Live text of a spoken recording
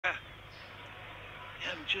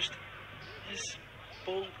just his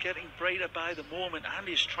ball getting brighter by the moment, and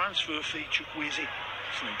his transfer fee, Chukwueze.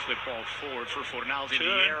 Excellent clip ball forward for Fornals in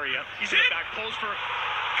the area. He's in the back post for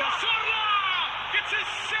Cazorla! Gets his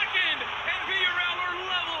second, and Villareal are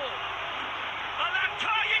level. And that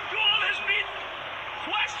tying goal has been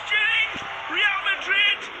questioning Real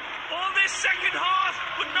Madrid all this second half,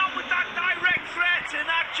 but not with that direct threat. And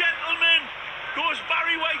that gentleman goes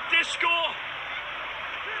Barry White disco.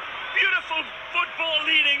 Beautiful football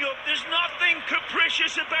leading up. There's nothing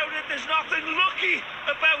capricious about it. There's nothing lucky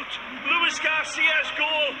about Luis Garcia's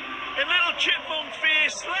goal. A little chipmunk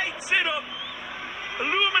face lights it up.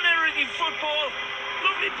 Illuminating football.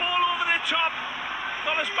 Lovely ball over the top.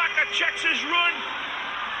 Follows back at checks his run.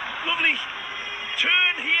 Lovely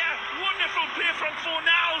turn here. Wonderful play from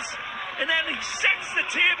Fornals. And then he sets the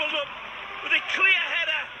table up with a clear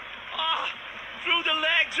header. Through the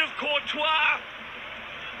legs of Courtois.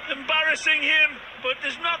 Embarrassing him, but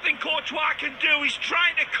there's nothing Courtois can do. He's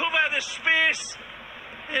trying to cover the space.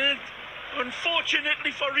 And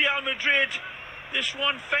unfortunately for Real Madrid, this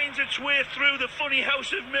one finds its way through the funny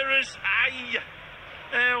house of mirrors.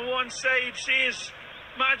 One side says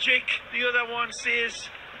magic, the other one says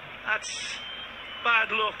that's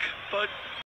bad luck. But